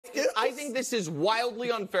I think this is wildly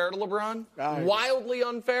unfair to LeBron. Wildly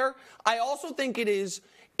unfair. I also think it is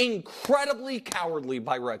incredibly cowardly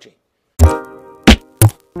by Reggie. Welcome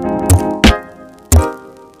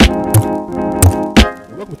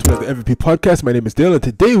to another MVP podcast. My name is Dale, and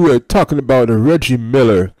today we're talking about Reggie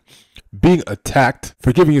Miller being attacked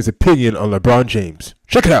for giving his opinion on LeBron James.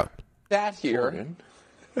 Check it out. Sat here,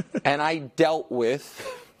 and I dealt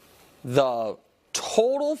with the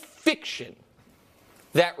total fiction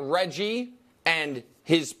that Reggie and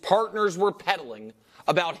his partners were peddling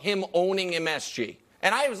about him owning MSG.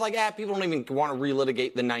 And I was like, people don't even want to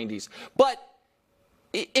relitigate the 90s. But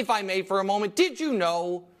if I may for a moment, did you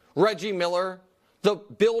know Reggie Miller, the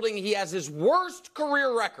building he has his worst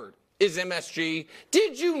career record is MSG?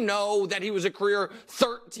 Did you know that he was a career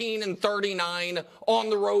 13-39 on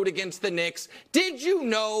the road against the Knicks? Did you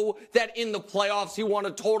know that in the playoffs he won a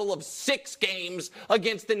total of 6 games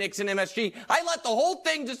against the Knicks and MSG? I let the whole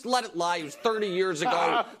thing just let it lie. It was 30 years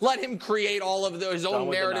ago. Let him create all of his own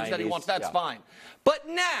narratives that he wants. That's fine. But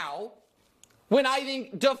now, when I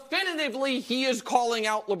think definitively he is calling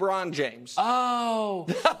out LeBron James. Oh,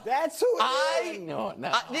 that's who it is. No.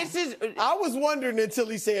 This is. I was wondering until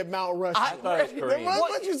he said Mount Rushmore. I thought it was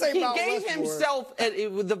What you say? He Mount gave Rushmore? himself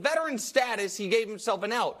with the veteran status. He gave himself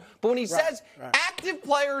an out. But when he says active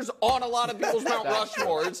players on a lot of people's Mount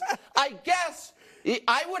Rushmores, I guess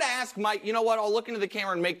I would ask my. You know what? I'll look into the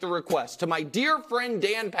camera and make the request to my dear friend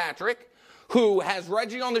Dan Patrick, who has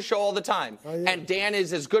Reggie on the show all the time. And Dan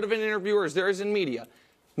is as good of an interviewer as there is in media.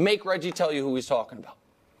 Make Reggie tell you who he's talking about.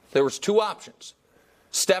 There was 2 options,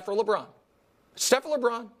 Steph or LeBron. Steph or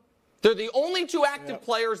LeBron. They're the only 2 active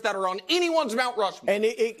players that are on anyone's Mount Rushmore. And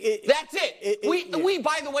that's it. We,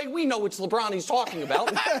 by the way, we know it's LeBron he's talking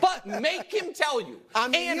about, but make him tell you. I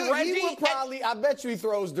mean, and Reggie, he would probably. I bet you he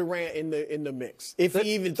throws Durant in the mix if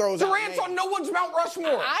he even throws. Durant's on no one's Mount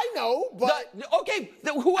Rushmore. I know, but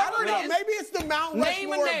whoever it is, maybe it's the Mount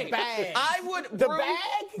Rushmore bag. I would the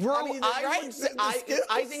bag. Brew,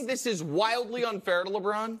 I think this is wildly unfair to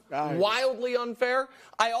LeBron. Wildly unfair.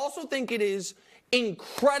 I also think it is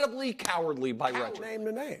incredibly cowardly by Reggie. Name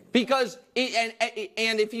the name. Because, and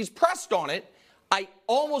if he's pressed on it, I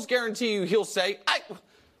almost guarantee you he'll say, I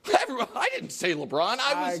didn't say LeBron.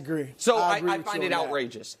 I agree. So I find it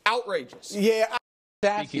outrageous. Outrageous. Yeah.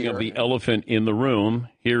 Speaking of the elephant in the room,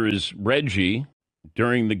 here is Reggie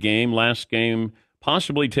during the game, last game,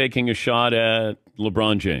 possibly taking a shot at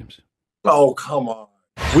LeBron James. Oh, come on.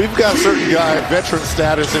 We've got certain guy veteran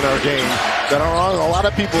status in our game that are on a lot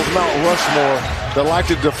of people's Mount Rushmore that like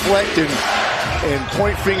to deflect and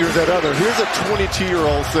point fingers at others. Here's a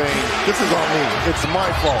 22-year-old saying, this is on me. It's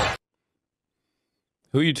my fault.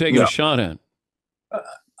 Who are you taking a shot at?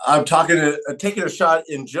 I'm taking a shot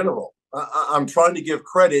in general. I'm trying to give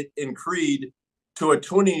credit and creed to a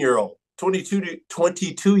 20-year-old,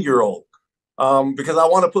 22-year-old, because I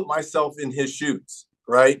want to put myself in his shoes,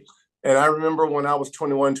 right? And I remember when I was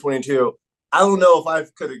 21, 22, I don't know if I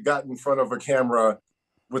could have gotten in front of a camera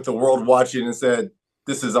with the world watching and said,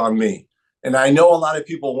 this is on me. And I know a lot of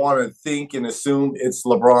people want to think and assume it's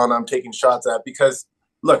LeBron I'm taking shots at because,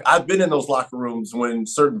 look, I've been in those locker rooms when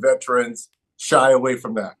certain veterans shy away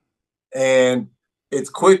from that. And it's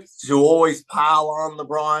quick to always pile on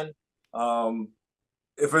LeBron.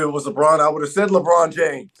 If it was LeBron, I would have said LeBron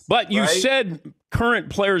James. But you said current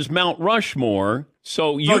players Mount Rushmore.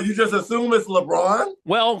 So you just assume it's LeBron?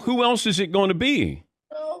 Well, who else is it going to be?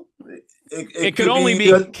 Well, it could only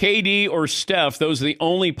be KD or Steph. Those are the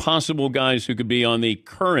only possible guys who could be on the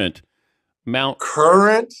current Mount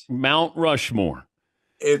Rushmore.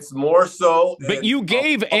 It's more so. But you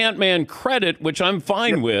gave Ant-Man credit, which I'm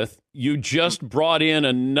fine with. You just brought in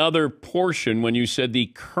another portion when you said the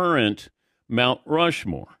current Mount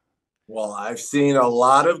Rushmore. Well, I've seen a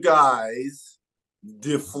lot of guys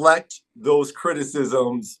deflect those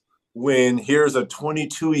criticisms when here's a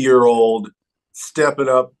 22-year-old stepping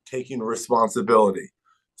up, taking responsibility.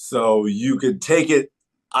 So you could take it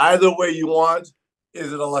either way you want.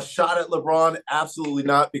 Is it a shot at LeBron? Absolutely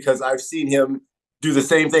not, because I've seen him do the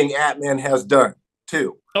same thing Ant-Man has done,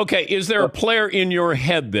 too. Okay, is there a player in your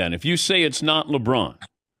head, then, if you say it's not LeBron?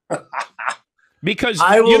 Because,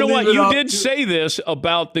 you know what, you did say this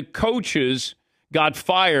about the coaches got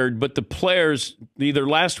fired, but the players either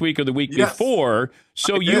last week or the week before.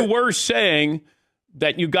 So you were saying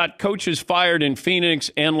that you got coaches fired in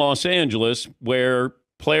Phoenix and Los Angeles where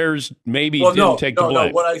players maybe didn't take the blame.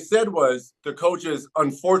 No, what I said was the coaches,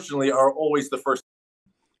 unfortunately, are always the first.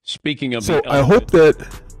 Speaking of I hope that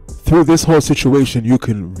through this whole situation, you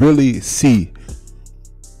can really see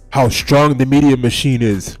how strong the media machine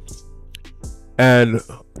is. And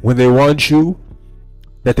when they want you,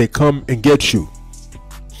 that they come and get you.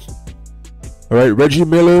 All right, Reggie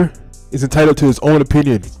Miller is entitled to his own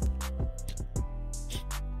opinion.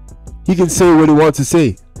 He can say what he wants to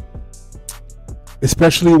say,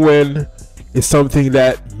 especially when it's something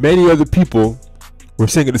that many other people were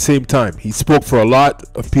saying at the same time. He spoke for a lot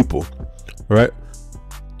of people, right,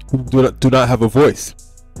 who do not have a voice,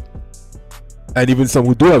 and even some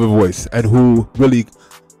who do have a voice, and who really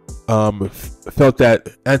felt that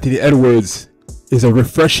Anthony Edwards is a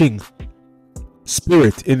refreshing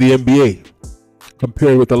spirit in the NBA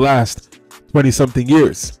compared with the last 20-something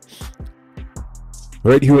years.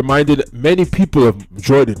 Right? He reminded many people of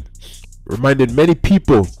Jordan, reminded many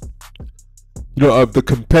people, you know, of the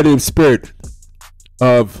competitive spirit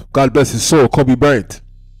of, God bless his soul, Kobe Bryant.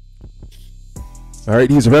 All right,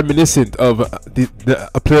 he's reminiscent of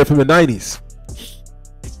a player from the 90s.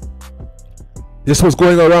 This was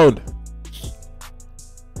going around.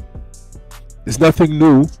 There's nothing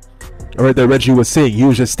new, all right, that Reggie was saying. He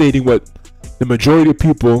was just stating what the majority of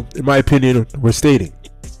people, in my opinion, were stating.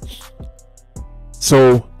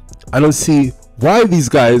 So I don't see why these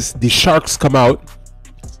guys, these sharks, come out,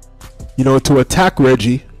 you know, to attack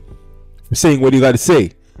Reggie for saying what he got to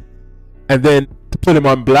say, and then to put him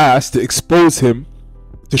on blast, to expose him,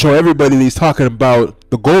 to show everybody that he's talking about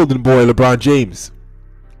the golden boy LeBron James,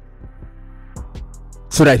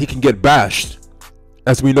 so that he can get bashed.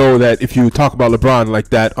 As we know that if you talk about LeBron like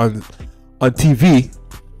that on TV,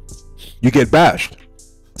 you get bashed.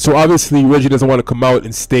 So obviously Reggie doesn't want to come out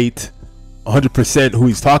and state 100% who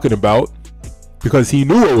he's talking about, because he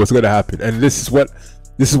knew what was going to happen, and this is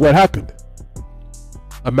what happened.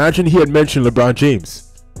 Imagine he had mentioned LeBron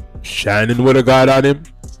James. Shannon would have got on him.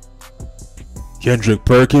 Kendrick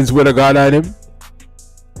Perkins would have got at him.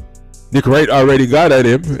 Nick Wright already got at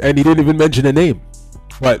him, and he didn't even mention a name.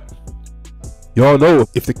 But you all know,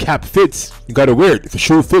 if the cap fits, you gotta wear it. If the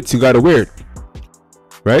shoe fits, you gotta wear it,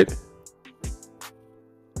 right?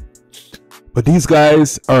 But these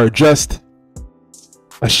guys are just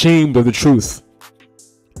ashamed of the truth,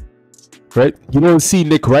 right? You don't see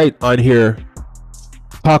Nick Wright on here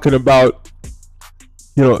talking about,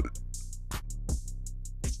 you know,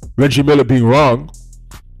 Reggie Miller being wrong.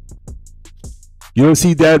 You don't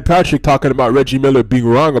see Dan Patrick talking about Reggie Miller being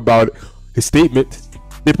wrong about his statement.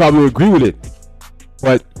 They probably agree with it,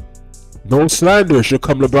 but no slander should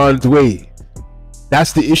come LeBron's way.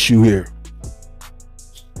 That's the issue here,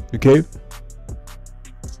 okay?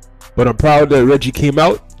 But I'm proud that Reggie came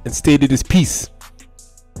out and stated his piece.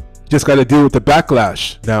 Just got to deal with the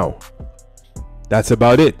backlash now. That's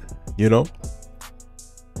about it, you know?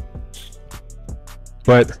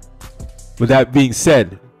 But with that being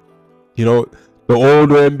said, you know, the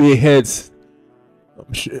older NBA heads,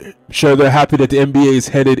 I'm sure they're happy that the NBA is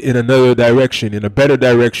headed in another direction, in a better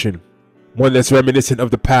direction, one that's reminiscent of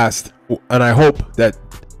the past. And I hope that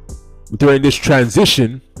during this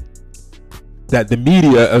transition, that the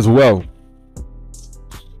media as well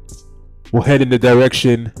will head in the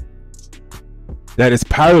direction that is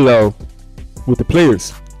parallel with the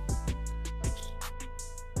players.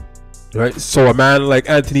 Right? So a man like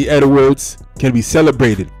Anthony Edwards can be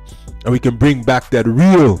celebrated, and we can bring back that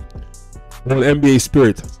real NBA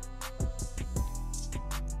spirit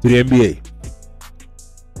to the NBA.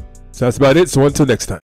 So that's about it. So until next time.